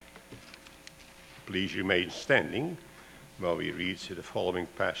Please remain standing while we read the following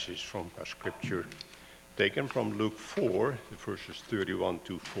passage from our scripture taken from Luke 4, verses 31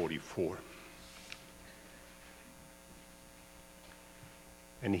 to 44.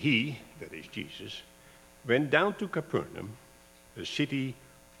 And he, that is Jesus, went down to Capernaum, the city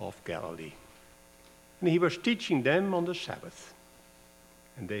of Galilee. And he was teaching them on the Sabbath.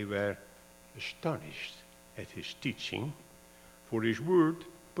 And they were astonished at his teaching, for his word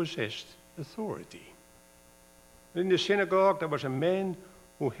possessed authority. In the synagogue there was a man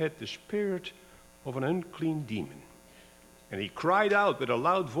who had the spirit of an unclean demon. And he cried out with a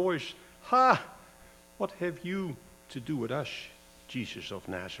loud voice, "Ha! What have you to do with us, Jesus of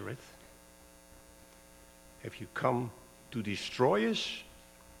Nazareth? Have you come to destroy us?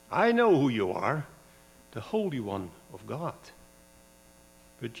 I know who you are, the Holy One of God."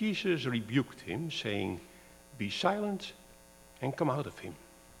 But Jesus rebuked him, saying, "Be silent and come out of him."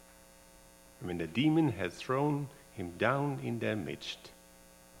 And when the demon had thrown him down in their midst,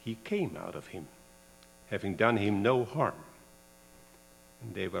 he came out of him, having done him no harm.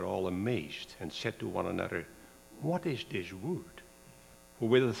 And they were all amazed and said to one another, "What is this word? For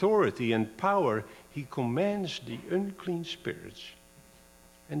with authority and power he commands the unclean spirits,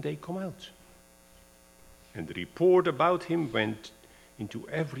 and they come out." And the report about him went into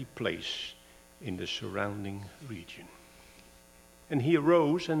every place in the surrounding region. And he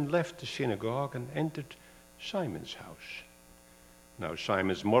arose and left the synagogue and entered Simon's house. Now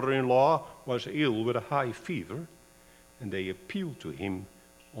Simon's mother-in-law was ill with a high fever, and they appealed to him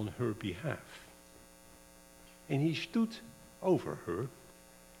on her behalf. And he stood over her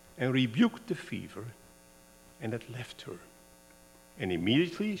and rebuked the fever, and it left her. And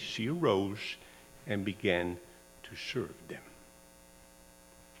immediately she arose and began to serve them.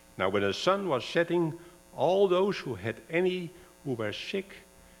 Now when the sun was setting, all those who were sick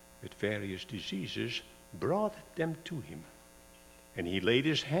with various diseases brought them to him. And he laid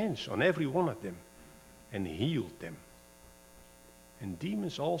his hands on every one of them and healed them. And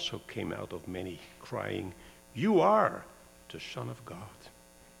demons also came out of many, crying, "You are the Son of God."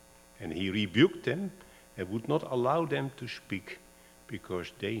 And he rebuked them and would not allow them to speak,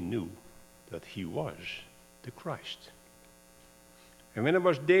 because they knew that he was the Christ. And when it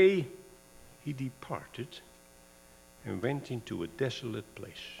was day, he departed and went into a desolate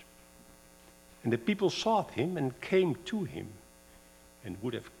place. And the people sought him and came to him and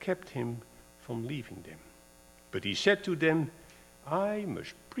would have kept him from leaving them. But he said to them, "I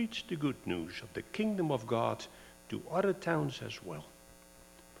must preach the good news of the kingdom of God to other towns as well,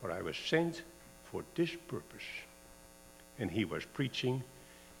 for I was sent for this purpose." And he was preaching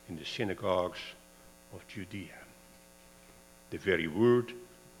in the synagogues of Judea. The very word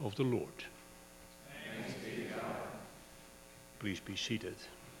of the Lord. Thanks be to God. Please be seated.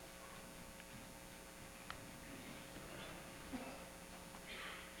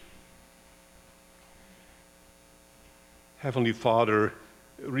 Heavenly Father,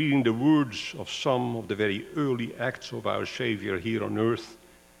 reading the words of some of the very early acts of our Savior here on earth,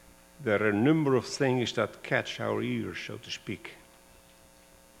 there are a number of things that catch our ears, so to speak.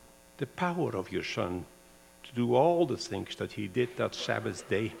 The power of your Son to do all the things that he did that Sabbath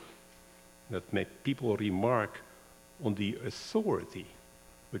day, that made people remark on the authority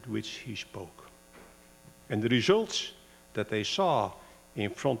with which he spoke, and the results that they saw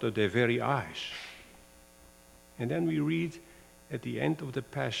in front of their very eyes. And then we read at the end of the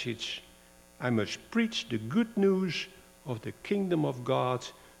passage, "I must preach the good news of the kingdom of God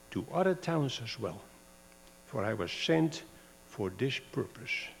to other towns as well, for I was sent for this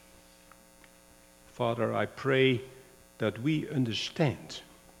purpose." Father, I pray that we understand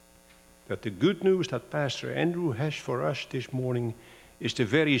that the good news that Pastor Andrew has for us this morning is the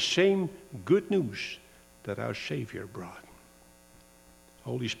very same good news that our Savior brought.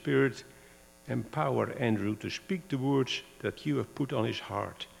 Holy Spirit, empower Andrew to speak the words that you have put on his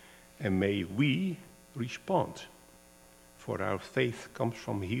heart, and may we respond. For our faith comes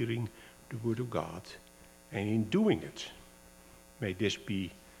from hearing the word of God, and in doing it, may this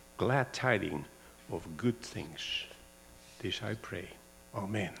be glad tidings of good things. This I pray.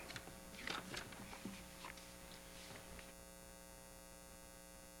 Amen.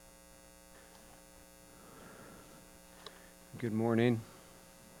 Good morning.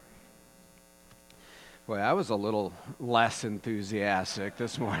 Boy, I was a little less enthusiastic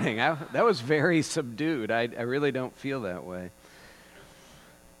this morning. That was very subdued. I really don't feel that way.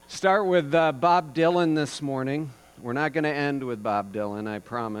 Start with Bob Dylan this morning. We're not going to end with Bob Dylan, I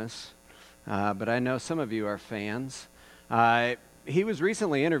promise. But I know some of you are fans. he was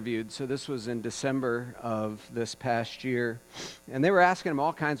recently interviewed, so this was in December of this past year, and they were asking him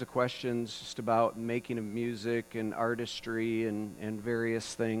all kinds of questions just about making of music and artistry and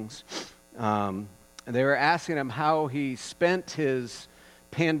various things. They were asking him how he spent his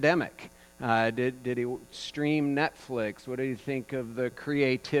pandemic. Did he stream Netflix? What did he think of the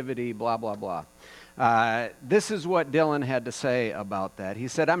creativity, blah, blah, blah. This is what Dylan had to say about that. He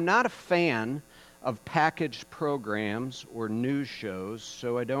said, "I'm not a fan of packaged programs or news shows,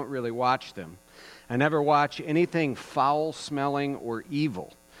 so I don't really watch them. I never watch anything foul-smelling or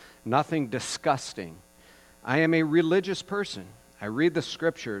evil, nothing disgusting. I am a religious person. I read the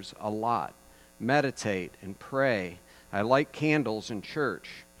scriptures a lot, meditate and pray. I light candles in church.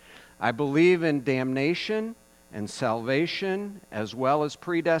 I believe in damnation and salvation as well as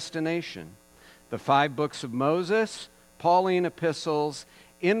predestination. The 5 books of Moses, Pauline epistles,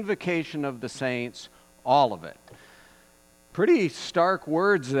 invocation of the saints, all of it." Pretty stark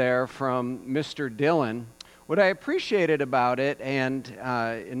words there from Mr. Dillon. What I appreciated about it, and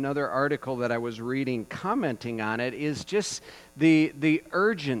another article that I was reading commenting on it, is just the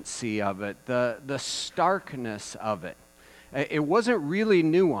urgency of it, the starkness of it. It wasn't really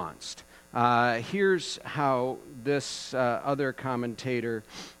nuanced. Here's how this other commentator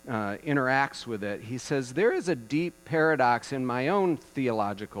interacts with it. He says, "There is a deep paradox in my own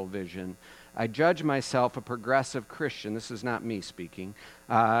theological vision. I judge myself a progressive Christian," this is not me speaking,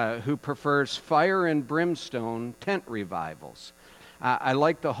 "who prefers fire and brimstone tent revivals. I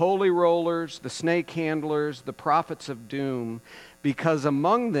like the holy rollers, the snake handlers, the prophets of doom, because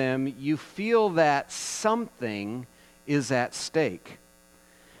among them you feel that something is at stake.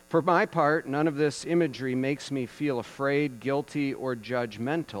 For my part, none of this imagery makes me feel afraid, guilty, or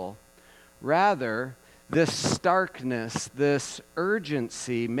judgmental. Rather, this starkness, this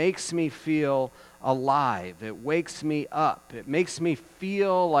urgency makes me feel alive. It wakes me up. It makes me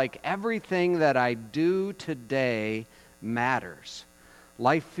feel like everything that I do today matters.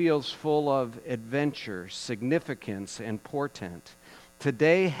 Life feels full of adventure, significance, and portent.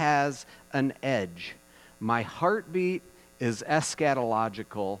 Today has an edge. My heartbeat is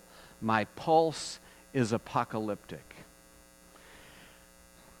eschatological. My pulse is apocalyptic."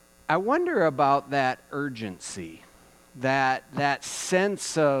 I wonder about that urgency, that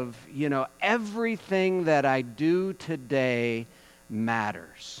sense of, everything that I do today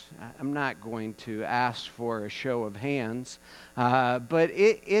matters. I'm not going to ask for a show of hands, but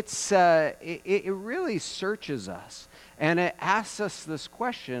it really searches us. And it asks us this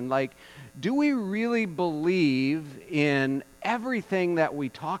question, like, do we really believe in everything that we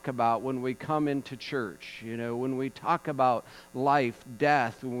talk about when we come into church? When we talk about life,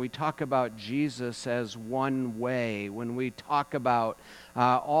 death, when we talk about Jesus as one way, when we talk about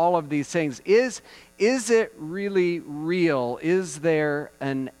all of these things, is it really real? Is there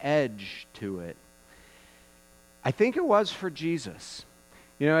an edge to it? I think it was for Jesus.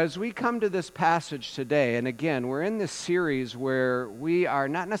 As we come to this passage today, and again, we're in this series where we are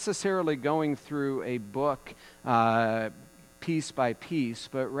not necessarily going through a book piece by piece,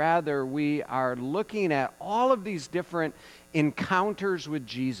 but rather we are looking at all of these different encounters with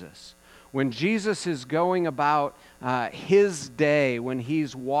Jesus. When Jesus is going about his day, when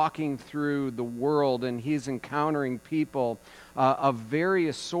he's walking through the world and he's encountering people of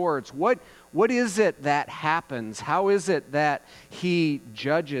various sorts, what is it that happens? How is it that he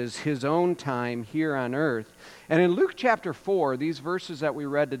judges his own time here on earth? And in Luke chapter 4, these verses that we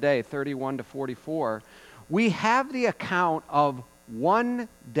read today, 31 to 44, we have the account of one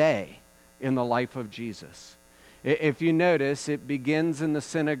day in the life of Jesus. If you notice, it begins in the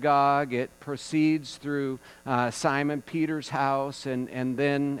synagogue, it proceeds through Simon Peter's house, and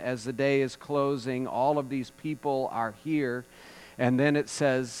then as the day is closing, all of these people are here. And then it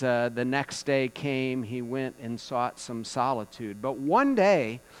says the next day came, he went and sought some solitude. But one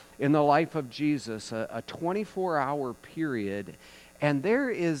day in the life of Jesus, a 24-hour period, and there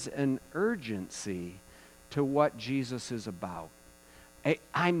is an urgency to what Jesus is about.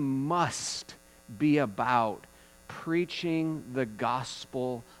 I must be about preaching the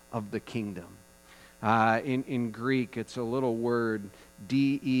gospel of the kingdom. In Greek, it's a little word,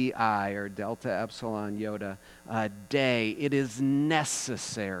 DEI, or Delta Epsilon Iota, day. It is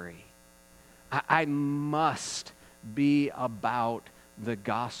necessary. I must be about the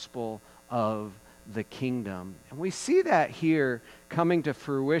gospel of the kingdom. And we see that here coming to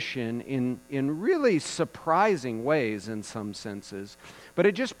fruition in really surprising ways in some senses. But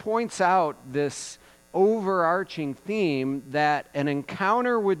it just points out this overarching theme that an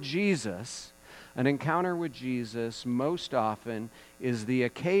encounter with Jesus most often is the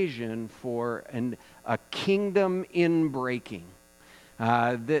occasion for a kingdom inbreaking.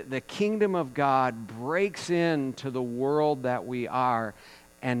 The kingdom of God breaks into the world that we are,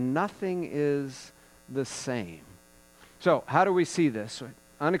 and nothing is the same. So how do we see this?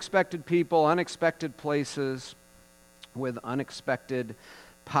 Unexpected people, unexpected places with unexpected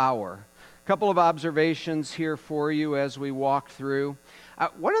power. A couple of observations here for you as we walk through.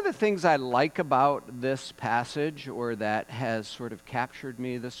 One of the things I like about this passage, or that has sort of captured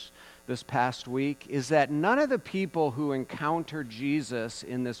me this past week, is that none of the people who encounter Jesus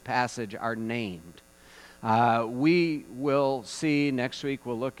in this passage are named. We will see next week,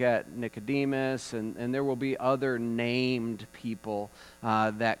 we'll look at Nicodemus, and there will be other named people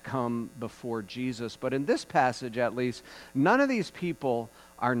that come before Jesus. But in this passage, at least, none of these people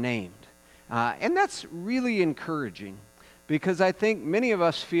are named. And that's really encouraging, because I think many of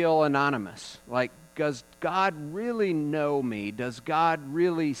us feel anonymous. Like, does God really know me? Does God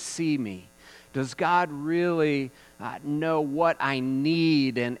really see me? Does God really know what I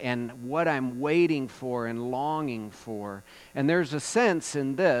need and what I'm waiting for and longing for? And there's a sense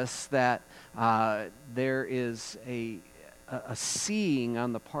in this that there is a seeing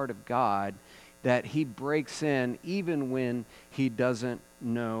on the part of God, that he breaks in even when he doesn't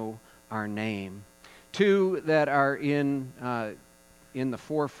know our name. Two that are in the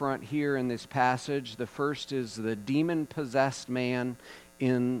forefront here in this passage. The first is the demon-possessed man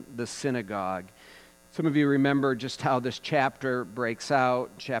in the synagogue. Some of you remember just how this chapter breaks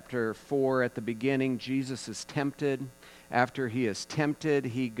out. Chapter 4 at the beginning, Jesus is tempted. After he is tempted,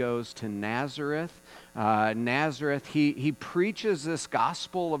 he goes to Nazareth. Nazareth, he preaches this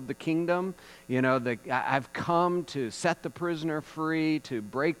gospel of the kingdom. You know, I've come to set the prisoner free, to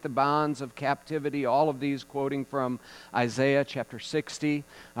break the bonds of captivity. All of these quoting from Isaiah chapter 60.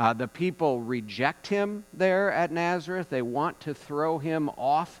 The people reject him there at Nazareth. They want to throw him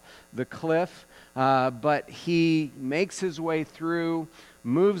off the cliff, but he makes his way through,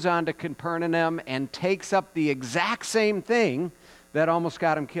 moves on to Capernaum, and takes up the exact same thing that almost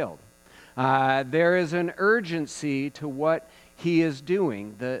got him killed. There is an urgency to what he is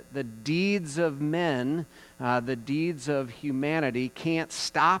doing. The deeds of men, the deeds of humanity can't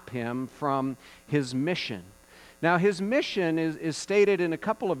stop him from his mission. Now, his mission is stated in a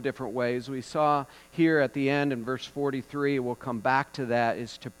couple of different ways. We saw here at the end in verse 43, we'll come back to that,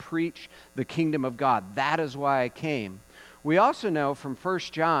 is to preach the kingdom of God. That is why I came. We also know from 1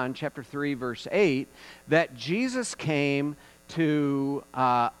 John chapter 3, verse 8, that Jesus came to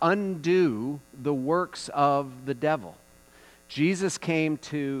undo the works of the devil. Jesus came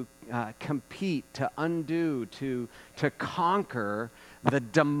to compete, to undo, to conquer the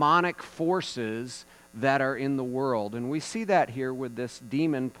demonic forces that are in the world. And we see that here with this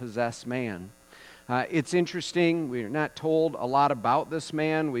demon-possessed man. It's interesting, we're not told a lot about this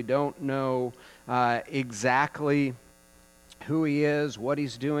man. We don't know exactly who he is, what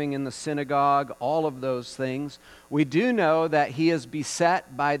he's doing in the synagogue, all of those things. We do know that he is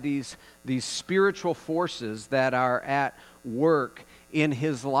beset by these spiritual forces that are at work in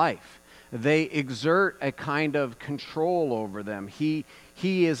his life. They exert a kind of control over them. He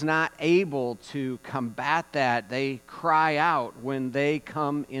is not able to combat that. They cry out when they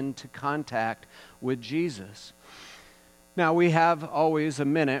come into contact with Jesus. Now, we have always a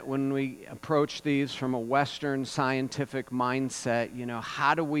minute when we approach these from a Western scientific mindset. You know,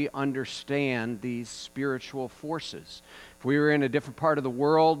 how do we understand these spiritual forces? If we were in a different part of the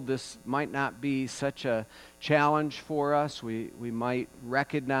world, this might not be such a challenge for us. We might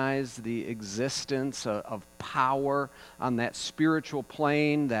recognize the existence of power on that spiritual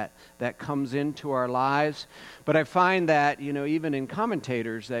plane that comes into our lives. But I find that, you know, even in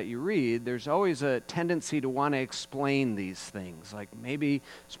commentators that you read, there's always a tendency to want to explain these things. Like maybe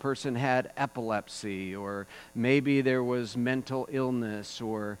this person had epilepsy, or maybe there was mental illness,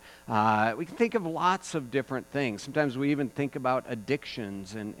 or we can think of lots of different things. Sometimes we even think about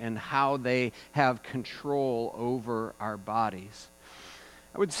addictions and how they have control over our bodies.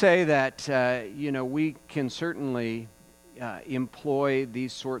 I would say that, we can certainly employ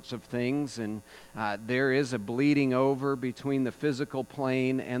these sorts of things, and there is a bleeding over between the physical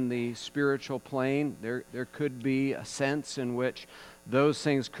plane and the spiritual plane. There could be a sense in which those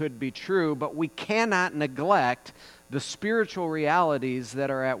things could be true, but we cannot neglect the spiritual realities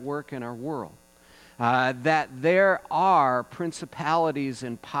that are at work in our world. That there are principalities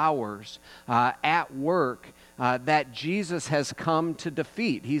and powers at work that Jesus has come to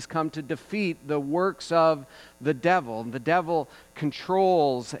defeat. He's come to defeat the works of the devil. The devil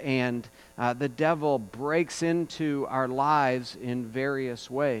controls, and the devil breaks into our lives in various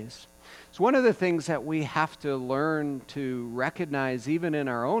ways. So one of the things that we have to learn to recognize even in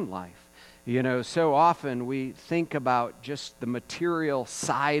our own life, So often we think about just the material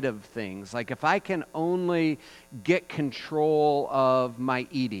side of things. Like if I can only get control of my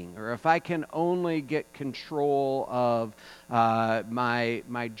eating, or if I can only get control of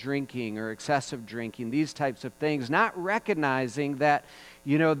my drinking or excessive drinking, these types of things, not recognizing that,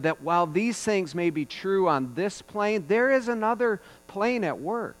 that while these things may be true on this plane, there is another plane at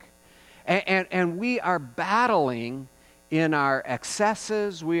work. And we are battling in our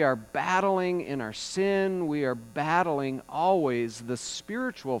excesses, we are battling in our sin, we are battling always the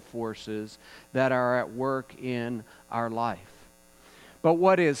spiritual forces that are at work in our life. But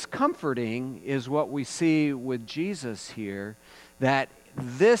what is comforting is what we see with Jesus here, that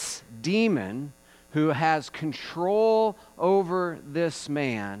this demon who has control over this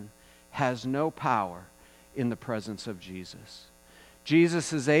man has no power in the presence of Jesus.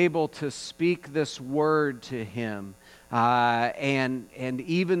 Jesus is able to speak this word to him. And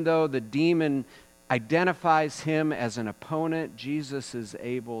even though the demon identifies him as an opponent, Jesus is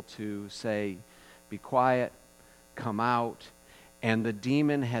able to say, be quiet, come out. And the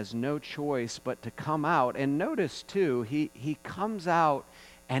demon has no choice but to come out. And notice too, he comes out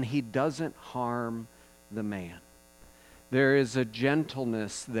and he doesn't harm the man. There is a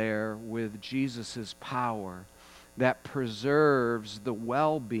gentleness there with Jesus' power that preserves the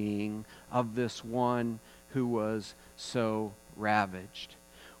well-being of this one who was so ravaged.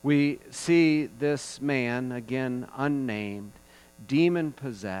 We see this man, again unnamed,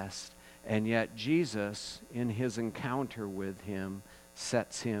 demon-possessed, and yet Jesus, in his encounter with him,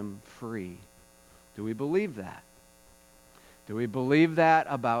 sets him free. Do we believe that? Do we believe that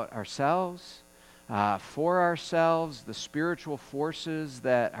about ourselves, for ourselves, the spiritual forces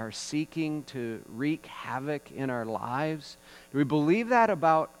that are seeking to wreak havoc in our lives? Do we believe that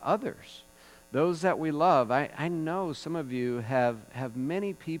about others? Those that we love. I know some of you have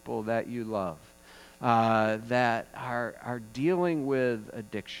many people that you love that are dealing with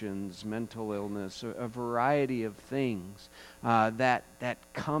addictions, mental illness, a variety of things that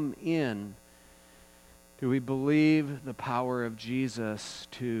come in. Do we believe the power of Jesus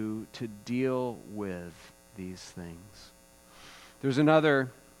to deal with these things? There's another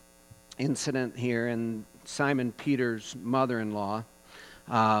incident here in Simon Peter's mother-in-law.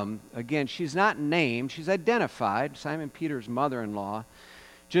 Again, she's not named, she's identified, Simon Peter's mother-in-law.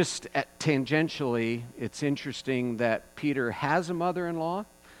 Just tangentially, it's interesting that Peter has a mother-in-law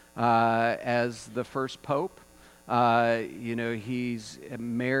as the first pope. He's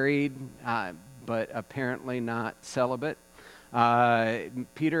married, but apparently not celibate.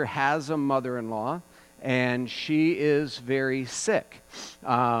 Peter has a mother-in-law, and she is very sick.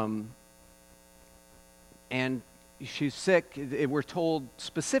 And she's sick. We're told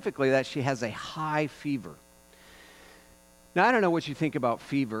specifically that she has a high fever. Now, I don't know what you think about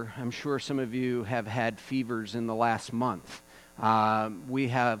fever. I'm sure some of you have had fevers in the last month. We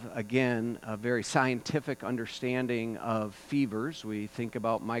have, again, a very scientific understanding of fevers. We think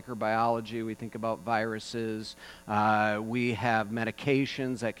about microbiology. We think about viruses. We have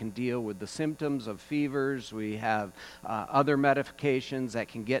medications that can deal with the symptoms of fevers. We have other medications that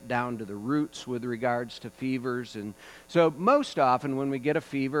can get down to the roots with regards to fevers. And so most often when we get a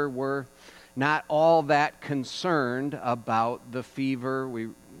fever, we're not all that concerned about the fever. We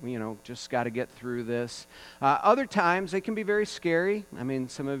just got to get through this. Other times, they can be very scary. I mean,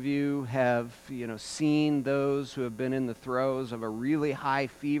 some of you have, seen those who have been in the throes of a really high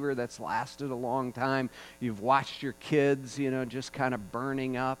fever that's lasted a long time. You've watched your kids, just kind of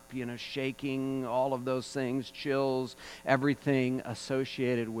burning up, shaking, all of those things, chills, everything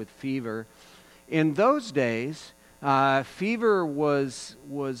associated with fever. In those days, fever was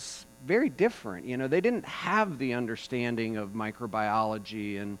very different. They didn't have the understanding of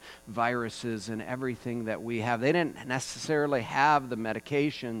microbiology and viruses and everything that we have. They didn't necessarily have the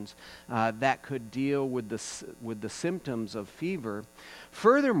medications that could deal with the symptoms of fever.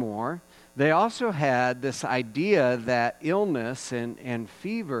 Furthermore, they also had this idea that illness and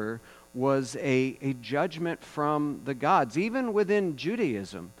fever was a judgment from the gods. Even within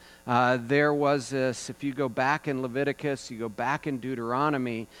Judaism, there was this, if you go back in Leviticus, you go back in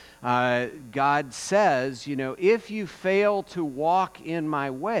Deuteronomy, God says, if you fail to walk in my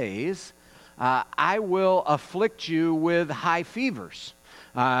ways, I will afflict you with high fevers.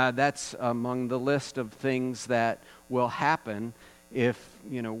 That's among the list of things that will happen if,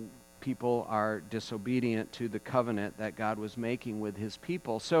 people are disobedient to the covenant that God was making with his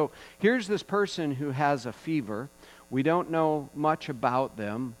people. So here's this person who has a fever. We don't know much about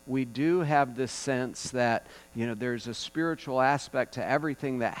them. We do have this sense that, there's a spiritual aspect to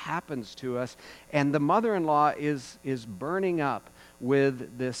everything that happens to us. And the mother-in-law is burning up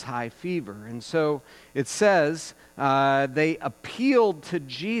with this high fever. And so it says they appealed to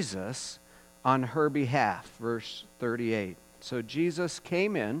Jesus on her behalf, verse 38. So Jesus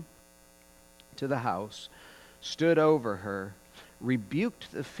came in to the house, stood over her,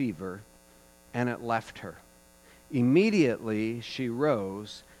 rebuked the fever, and it left her. Immediately she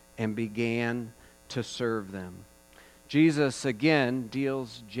rose and began to serve them. Jesus again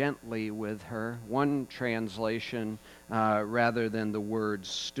deals gently with her. One translation, rather than the word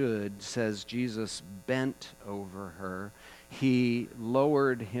stood, says Jesus bent over her. He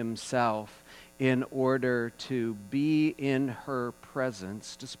lowered himself in order to be in her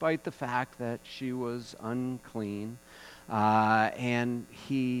presence, despite the fact that she was unclean, and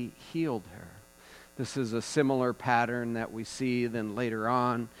he healed her. This is a similar pattern that we see then later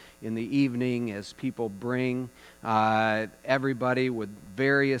on in the evening as people bring everybody with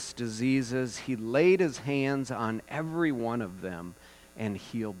various diseases. He laid his hands on every one of them and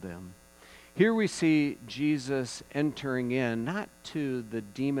healed them. Here we see Jesus entering in, not to the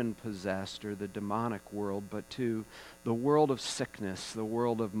demon-possessed or the demonic world, but to the world of sickness, the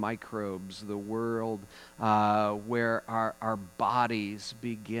world of microbes, the world where our bodies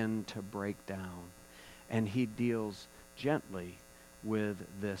begin to break down. And he deals gently with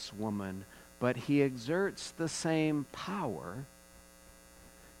this woman, but he exerts the same power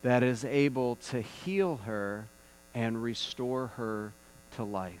that is able to heal her and restore her to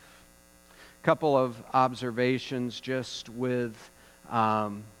life. Couple of observations just with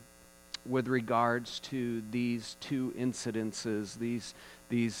regards to these two incidences,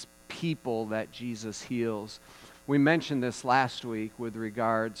 these people that Jesus heals. We mentioned this last week with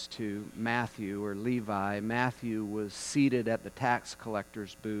regards to Matthew or Levi. Matthew was seated at the tax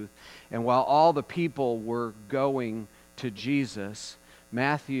collector's booth, and while all the people were going to Jesus,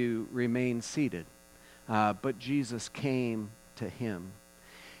 Matthew remained seated, but Jesus came to him.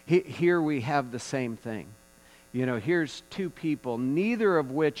 Here we have the same thing. Here's two people, neither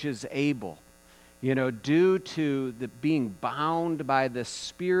of which is able, due to being bound by the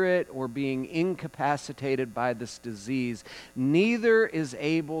Spirit or being incapacitated by this disease, neither is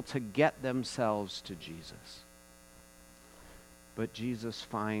able to get themselves to Jesus. But Jesus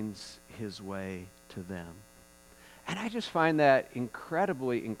finds his way to them. And I just find that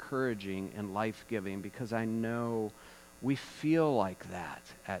incredibly encouraging and life-giving, because I know we feel like that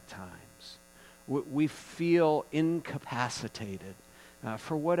at times. We feel incapacitated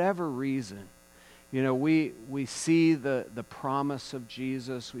for whatever reason. We see the promise of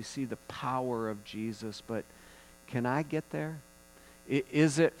Jesus, we see the power of Jesus, but can I get there?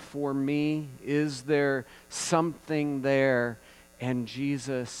 Is it for me? Is there something there? And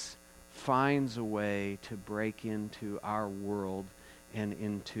Jesus finds a way to break into our world and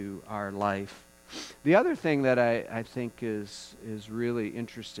into our life. The other thing that I think is really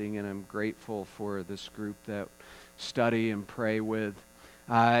interesting, and I'm grateful for this group that study and pray with,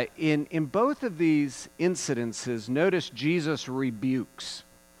 in both of these incidences, notice Jesus rebukes.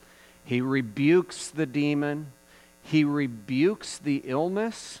 He rebukes the demon. He rebukes the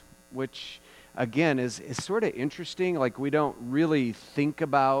illness, which again is sort of interesting. Like, we don't really think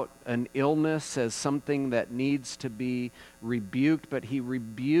about an illness as something that needs to be rebuked, but he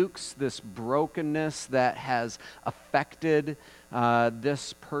rebukes this brokenness that has affected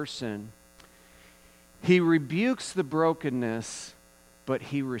this person. He rebukes the brokenness, but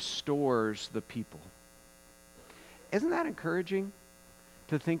he restores the people. Isn't that encouraging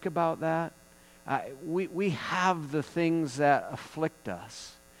to think about that? We have the things that afflict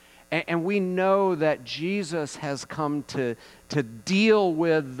us. And we know that Jesus has come to deal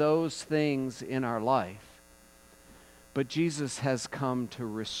with those things in our life. But Jesus has come to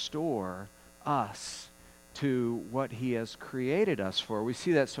restore us to what he has created us for. We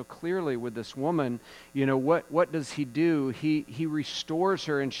see that so clearly with this woman. What does he do? He restores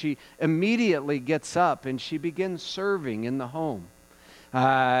her, and she immediately gets up and she begins serving in the home.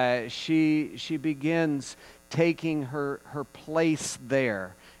 She begins taking her place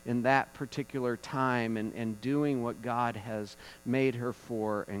there in that particular time and doing what God has made her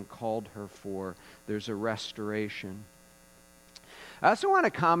for and called her for. There's a restoration. I also want to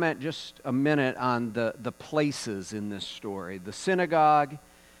comment just a minute on the places in this story, the synagogue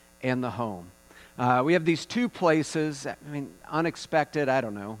and the home. We have these two places, unexpected. I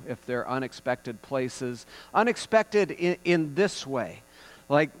don't know if they're unexpected places. Unexpected in this way.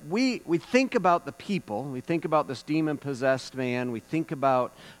 Like, we think about the people, we think about this demon-possessed man, we think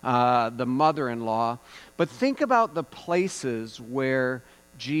about the mother-in-law, but think about the places where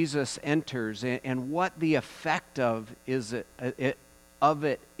Jesus enters and what the effect of of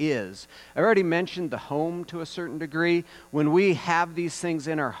it is. I already mentioned the home to a certain degree. When we have these things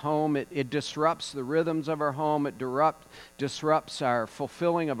in our home, it disrupts the rhythms of our home. It disrupts our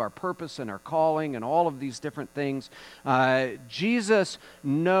fulfilling of our purpose and our calling and all of these different things. Jesus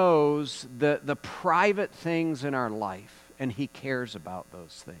knows the private things in our life, and he cares about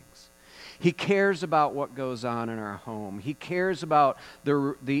those things. He cares about what goes on in our home. He cares about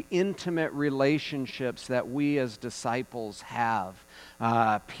the intimate relationships that we as disciples have.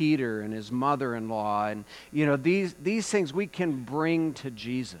 Peter and his mother-in-law, and these things we can bring to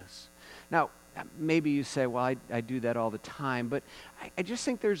Jesus. Now, maybe you say, well, I do that all the time, but I just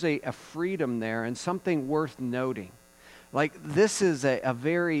think there's a freedom there and something worth noting. Like, this is a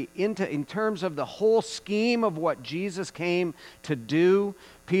very, in terms of the whole scheme of what Jesus came to do,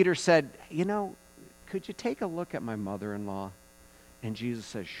 Peter said, could you take a look at my mother-in-law? And Jesus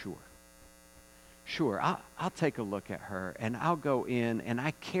says, sure. Sure, I'll take a look at her, and I'll go in, and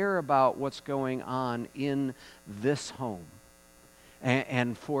I care about what's going on in this home,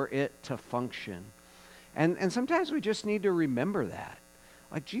 and for it to function. And sometimes we just need to remember that.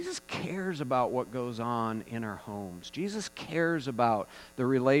 Like, Jesus cares about what goes on in our homes. Jesus cares about the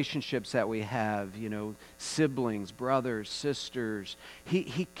relationships that we have, siblings, brothers, sisters.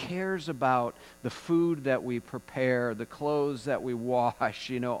 He cares about the food that we prepare, the clothes that we wash,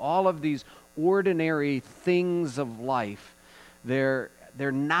 all of these ordinary things of life. They're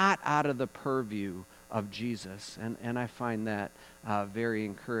not out of the purview of Jesus, and I find that very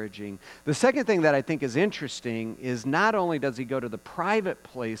encouraging. The second thing that I think is interesting is not only does he go to the private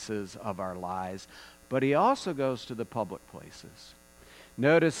places of our lives, but he also goes to the public places.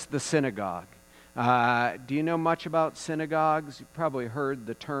 Notice the synagogue. Do you know much about synagogues? You've probably heard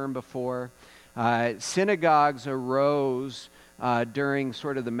the term before. Synagogues arose during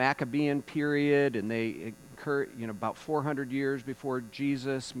sort of the Maccabean period, and they occurred, about 400 years before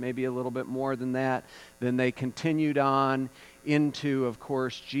Jesus, maybe a little bit more than that. Then they continued on into, of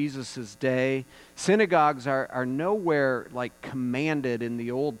course, Jesus' day. Synagogues are nowhere like commanded in the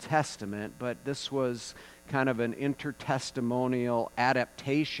Old Testament, but this was kind of an intertestamental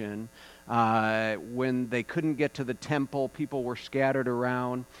adaptation. When they couldn't get to the temple, people were scattered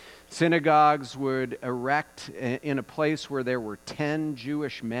around. Synagogues would erect in a place where there were 10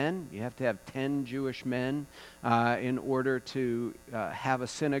 Jewish men. You have to have 10 Jewish men in order to have a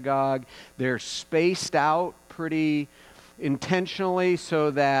synagogue. They're spaced out pretty intentionally so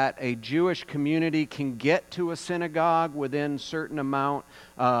that a Jewish community can get to a synagogue within a certain amount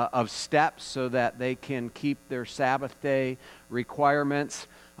of steps so that they can keep their Sabbath day requirements.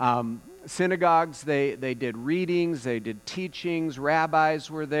 Synagogues, they did readings, they did teachings, rabbis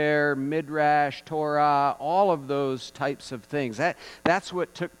were there, midrash, Torah, all of those types of things. That's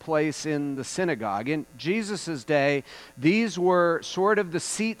what took place in the synagogue. In Jesus' day, these were sort of the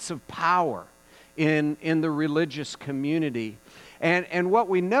seats of power in the religious community. And what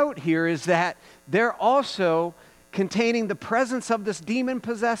we note here is that they're also containing the presence of this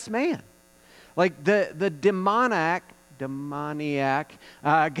demon-possessed man. Like the demoniac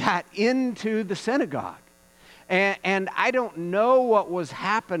got into the synagogue. And I don't know what was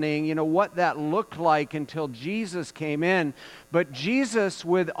happening, what that looked like until Jesus came in. But Jesus,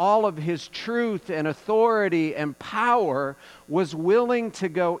 with all of his truth and authority and power, was willing to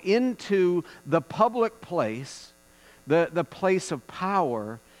go into the public place, the place of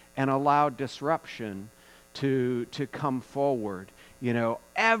power, and allow disruption to come forward.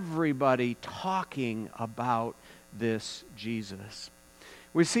 Everybody talking about this Jesus.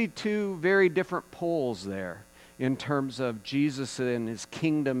 We see two very different poles there in terms of Jesus and his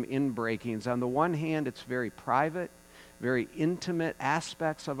kingdom inbreakings. On the one hand, it's very private, very intimate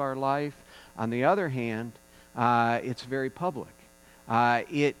aspects of our life. On the other hand, it's very public.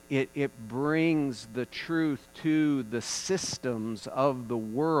 It brings the truth to the systems of the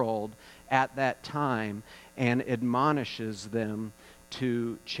world at that time and admonishes them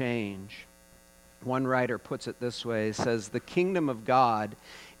to change. One writer puts it this way, he says, the kingdom of God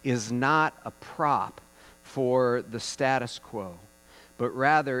is not a prop for the status quo, but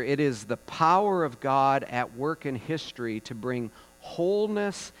rather it is the power of God at work in history to bring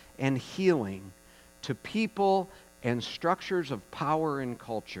wholeness and healing to people and structures of power and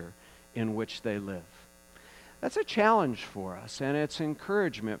culture in which they live. That's a challenge for us, and it's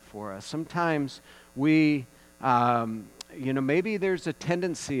encouragement for us. Sometimes we maybe there's a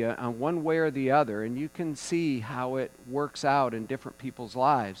tendency on one way or the other, and you can see how it works out in different people's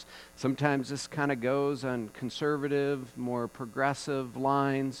lives. Sometimes this kind of goes on conservative, more progressive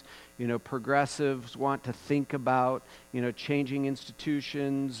lines. Progressives want to think about, changing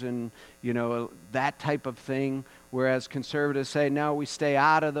institutions and, that type of thing. whereas conservatives say, no, we stay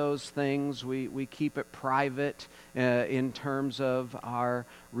out of those things. We keep it private in terms of our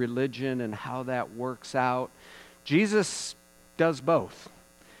religion and how that works out. Jesus does both.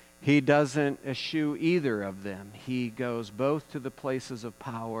 He doesn't eschew either of them. He goes both to the places of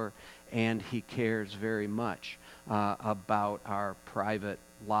power, and he cares very much about our private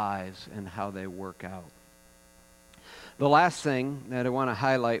lives and how they work out. The last thing that I want to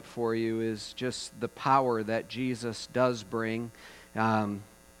highlight for you is just the power that Jesus does bring,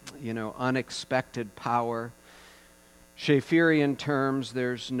 unexpected power. Shakespearean terms,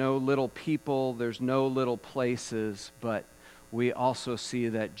 there's no little people, there's no little places, but we also see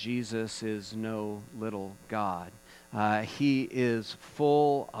that Jesus is no little God. He is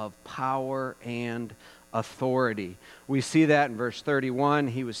full of power and authority. We see that in verse 31.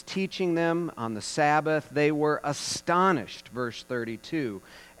 He was teaching them on the Sabbath. They were astonished, verse 32,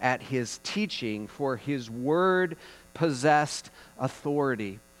 at his teaching, for his word possessed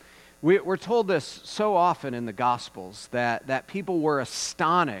authority. We're told this so often in the Gospels that people were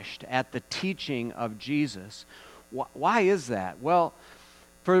astonished at the teaching of Jesus. Why is that? Well,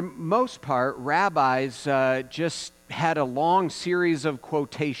 for the most part, rabbis just had a long series of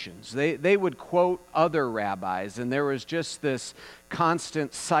quotations. They would quote other rabbis, and there was just this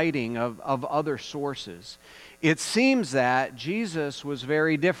constant citing of other sources. It seems that Jesus was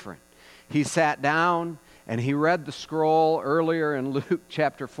very different. He sat down and he read the scroll earlier in Luke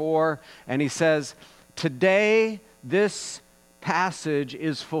chapter 4, and he says, "Today this passage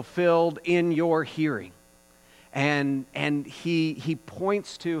is fulfilled in your hearing." And he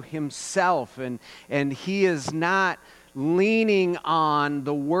points to himself, and he is not leaning on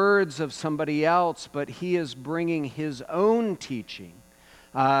the words of somebody else, but he is bringing his own teaching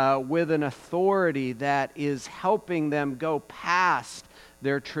with an authority that is helping them go past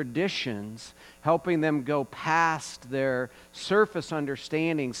their traditions, helping them go past their surface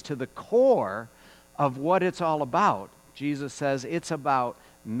understandings to the core of what it's all about. Jesus says, it's about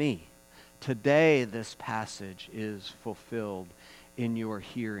me. Today, this passage is fulfilled in your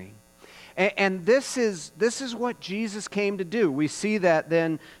hearing. And this is what Jesus came to do. We see that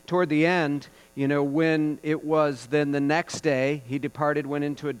then toward the end, when it was then the next day, he departed, went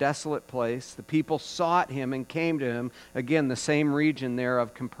into a desolate place. The people sought him and came to him, again, the same region there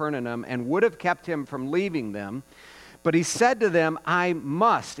of Capernaum, and would have kept him from leaving them. But he said to them,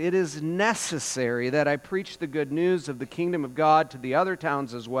 it is necessary that I preach the good news of the kingdom of God to the other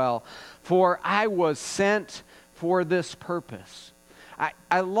towns as well, for I was sent for this purpose.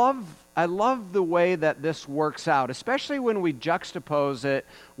 I love the way that this works out, especially when we juxtapose it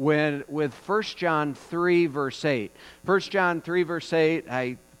with 1 John 3, verse 8. 1 John 3, verse 8,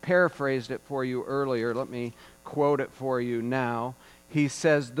 I paraphrased it for you earlier. Let me quote it for you now. He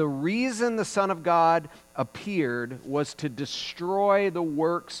says, the reason the Son of God appeared was to destroy the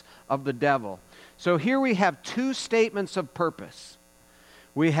works of the devil. So here we have two statements of purpose.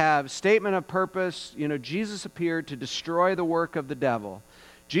 We have statement of purpose, Jesus appeared to destroy the work of the devil.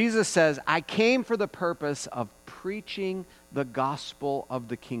 Jesus says, I came for the purpose of preaching the gospel of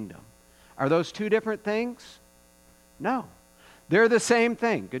the kingdom. Are those two different things? No. They're the same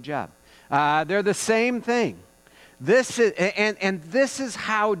thing. Good job. They're the same thing. This is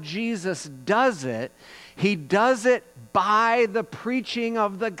how Jesus does it. He does it by the preaching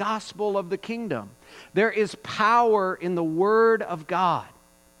of the gospel of the kingdom. There is power in the word of God.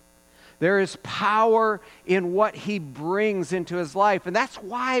 There is power in what he brings into his life. And that's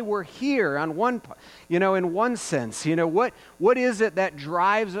why we're here in one sense. What is it that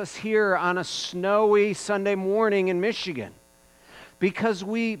drives us here on a snowy Sunday morning in Michigan? Because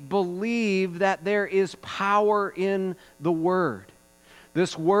we believe that there is power in the Word.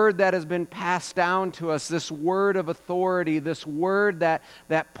 This Word that has been passed down to us, this Word of authority, this Word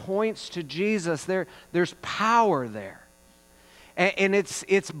that points to Jesus, there's power there. And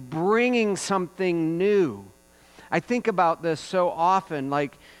it's bringing something new. I think about this so often,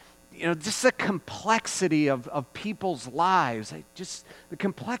 just the complexity of people's lives. Just the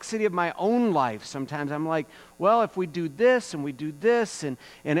complexity of my own life. Sometimes I'm like, well, if we do this and we do this, and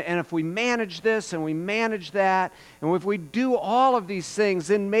if we manage this and we manage that, and if we do all of these things,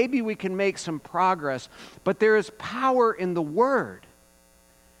 then maybe we can make some progress. But there is power in the Word.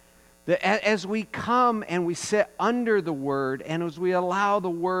 That as we come and we sit under the Word, and as we allow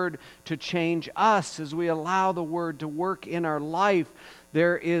the Word to change us, as we allow the Word to work in our life,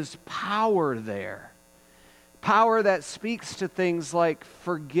 there is power there. Power that speaks to things like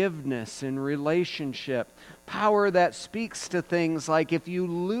forgiveness in relationship. Power that speaks to things like if you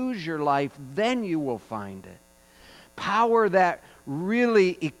lose your life, then you will find it. Power that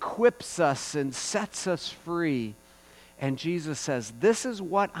really equips us and sets us free And Jesus says, this is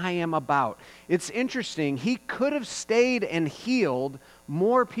what I am about. It's interesting. He could have stayed and healed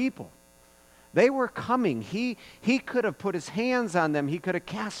more people. They were coming. He could have put his hands on them. He could have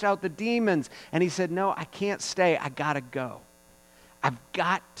cast out the demons. And he said, no, I can't stay. I got to go. I've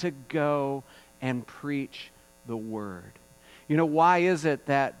got to go and preach the word. You know, why is it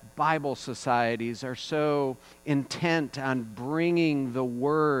that Bible societies are so intent on bringing the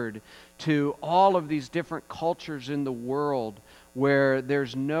word to all of these different cultures in the world where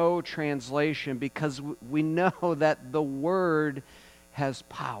there's no translation? Because we know that the word has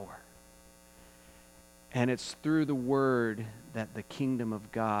power. And it's through the word that the kingdom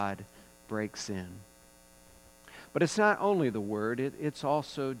of God breaks in. But it's not only the word, it's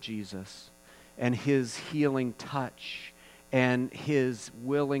also Jesus and his healing touch and his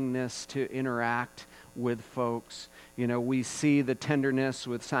willingness to interact with folks. You know, we see the tenderness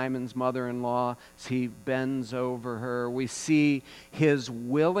with Simon's mother-in-law as he bends over her. We see his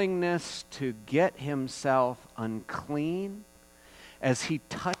willingness to get himself unclean as he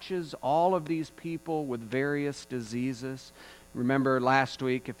touches all of these people with various diseases. Remember last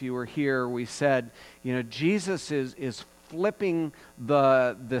week, if you were here, we said, you know, Jesus is flipping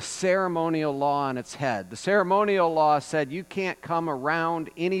the ceremonial law on its head. The ceremonial law said you can't come around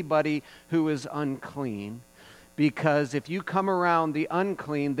anybody who is unclean, because if you come around the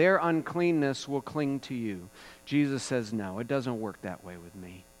unclean, their uncleanness will cling to you. Jesus says, no, it doesn't work that way with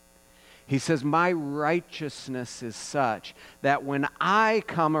me. He says, my righteousness is such that when I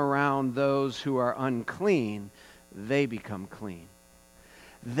come around those who are unclean, they become clean.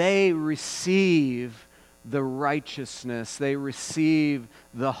 They receive the righteousness. They receive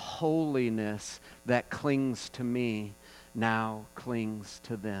the holiness that clings to me, now clings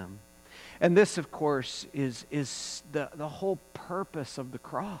to them. And this, of course, is the whole purpose of the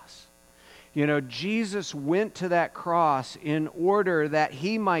cross. You know, Jesus went to that cross in order that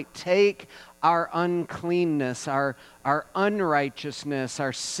he might take our uncleanness, our unrighteousness,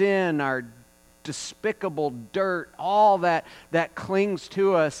 our sin, our despicable dirt, all that clings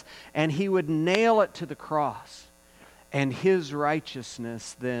to us, and he would nail it to the cross. And his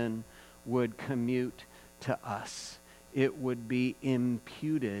righteousness then would commute to us. It would be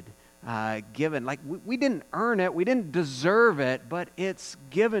imputed, given. Like we didn't earn it, we didn't deserve it, but it's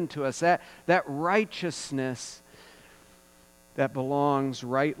given to us. That righteousness that belongs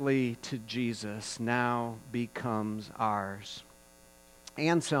rightly to Jesus now becomes ours.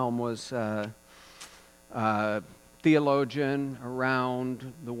 Anselm was theologian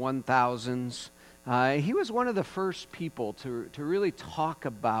around the 1000s. He was one of the first people to really talk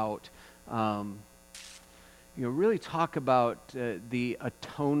about the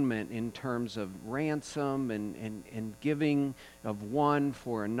atonement in terms of ransom and giving of one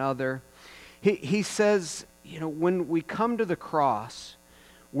for another. He says, you know, when we come to the cross,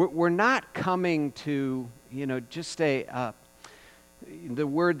 we're not coming to, you know, just the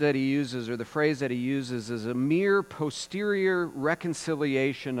word that he uses, or the phrase that he uses, is a mere posterior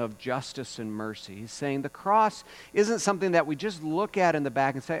reconciliation of justice and mercy. He's saying the cross isn't something that we just look at in the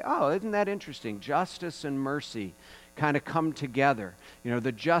back and say, oh, isn't that interesting? Justice and mercy kind of come together. You know,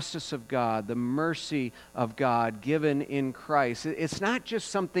 the justice of God, the mercy of God given in Christ. It's not just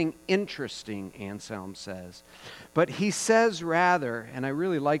something interesting, Anselm says. But he says rather, and I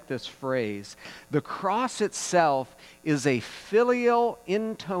really like this phrase, the cross itself is a filial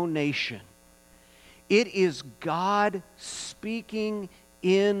intonation. It is God speaking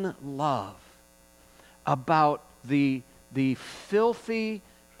in love about the filthy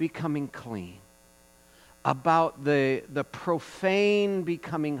becoming clean, about the profane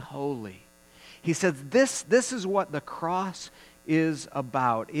becoming holy. He says this is what the cross is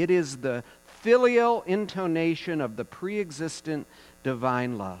about. It is the filial intonation of the pre-existent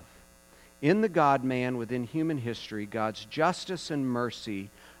divine love. In the God-man within human history, God's justice and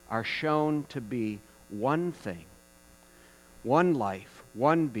mercy are shown to be one thing, one life,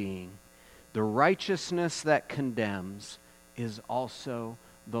 one being. The righteousness that condemns is also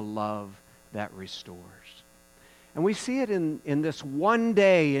the love that restores. And we see it in this one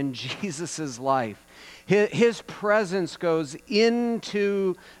day in Jesus' life. His presence goes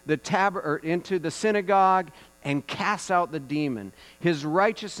into the synagogue and casts out the demon. His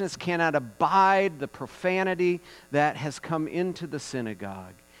righteousness cannot abide the profanity that has come into the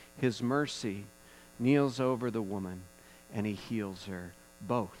synagogue. His mercy kneels over the woman and he heals her,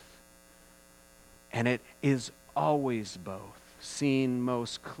 both. And it is always both, seen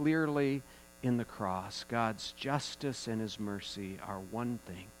most clearly in the cross. God's justice and his mercy are one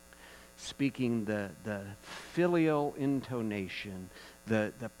thing, speaking the filial intonation,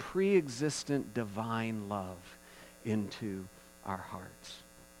 the pre-existent divine love into our hearts.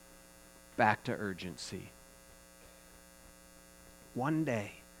 Back to urgency. One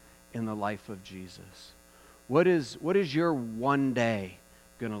day in the life of Jesus. What is your one day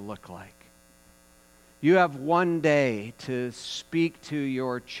going to look like? You have one day to speak to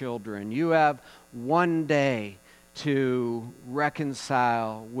your children. You have one day to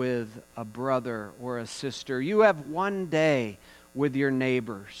reconcile with a brother or a sister. You have one day with your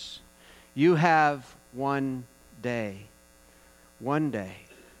neighbors. You have one day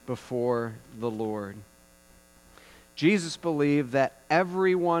before the Lord. Jesus believed that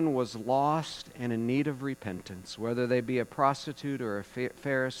everyone was lost and in need of repentance, whether they be a prostitute or a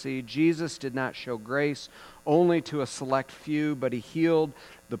Pharisee. Jesus did not show grace only to a select few, but he healed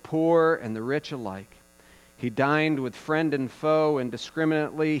the poor and the rich alike. He dined with friend and foe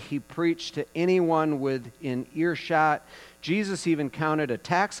indiscriminately. He preached to anyone within earshot. Jesus even counted a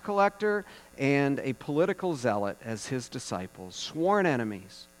tax collector and a political zealot as his disciples, sworn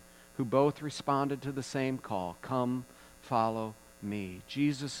enemies, who both responded to the same call, "Come, follow me."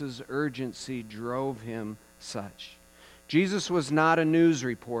 Jesus' urgency drove him such. Jesus was not a news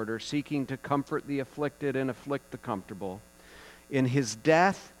reporter seeking to comfort the afflicted and afflict the comfortable. In his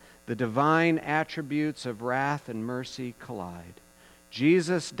death, the divine attributes of wrath and mercy collide.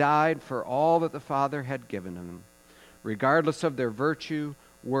 Jesus died for all that the Father had given him, regardless of their virtue,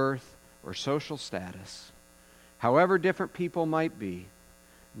 worth, or social status. However different people might be,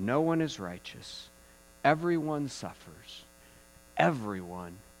 no one is righteous. Everyone suffers.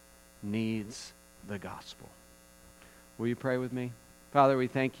 Everyone needs the gospel. Will you pray with me? Father, we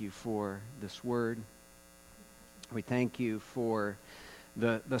thank you for this word. We thank you for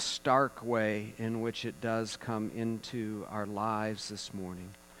the stark way in which it does come into our lives this morning.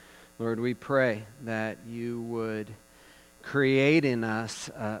 Lord, we pray that you would create in us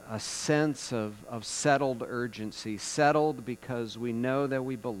a sense of settled urgency, settled because we know that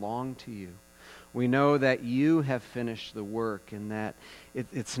we belong to you. We know that you have finished the work and that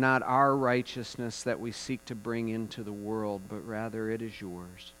it's not our righteousness that we seek to bring into the world, but rather it is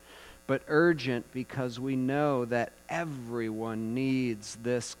yours. But urgent because we know that everyone needs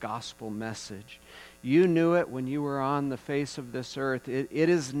this gospel message. You knew it when you were on the face of this earth. It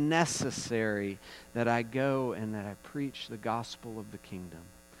is necessary that I go and that I preach the gospel of the kingdom.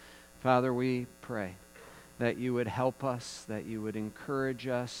 Father, we pray that you would help us, that you would encourage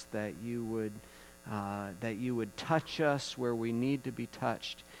us, that you would touch us where we need to be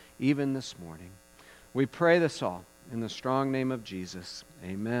touched, even this morning. We pray this all in the strong name of Jesus.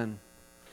 Amen.